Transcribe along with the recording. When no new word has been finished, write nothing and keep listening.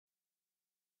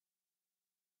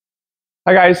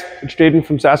Hi guys, it's Jaden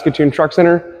from Saskatoon Truck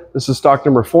Centre. This is stock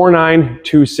number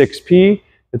 4926P.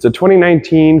 It's a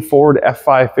 2019 Ford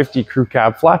F550 Crew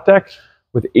Cab Flat Deck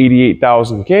with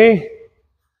 88,000 K.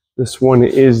 This one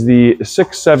is the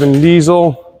 6.7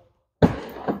 diesel,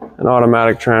 an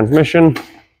automatic transmission.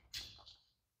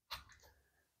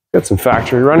 Got some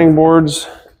factory running boards,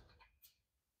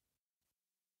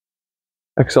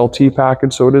 XLT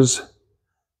package, so it is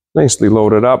nicely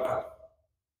loaded up.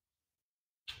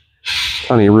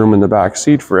 Plenty of room in the back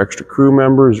seat for extra crew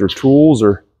members or tools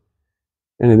or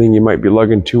anything you might be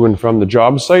lugging to and from the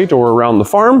job site or around the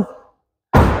farm.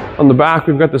 On the back,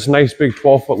 we've got this nice big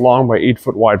 12-foot long by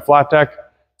 8-foot wide flat deck.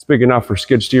 It's big enough for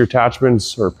skid steer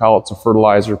attachments or pallets of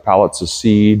fertilizer, pallets of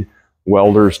seed,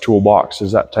 welders,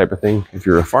 toolboxes, that type of thing if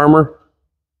you're a farmer.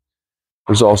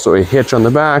 There's also a hitch on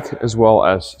the back as well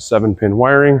as 7-pin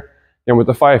wiring. And with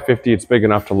the 550, it's big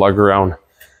enough to lug around,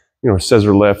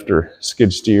 scissor lift or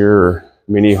skid steer or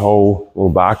mini hoe,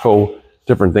 little backhoe,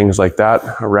 different things like that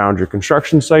around your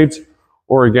construction sites,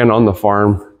 or again on the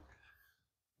farm.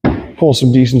 Pull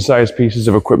some decent sized pieces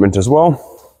of equipment as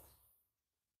well.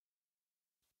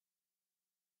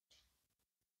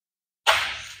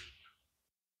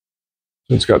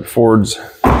 It's got Ford's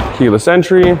keyless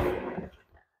entry,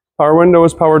 power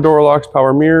windows, power door locks,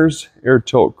 power mirrors, air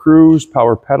tilt cruise,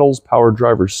 power pedals, power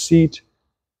driver's seat.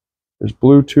 There's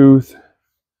Bluetooth.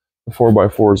 The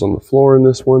 4x4 is on the floor in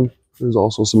this one. There's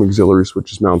also some auxiliary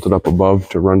switches mounted up above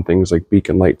to run things like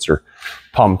beacon lights or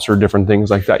pumps or different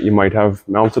things like that you might have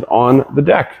mounted on the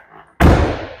deck.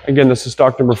 Again, this is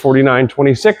stock number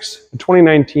 4926, the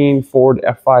 2019 Ford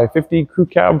F550 Crew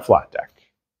Cab Flat Deck.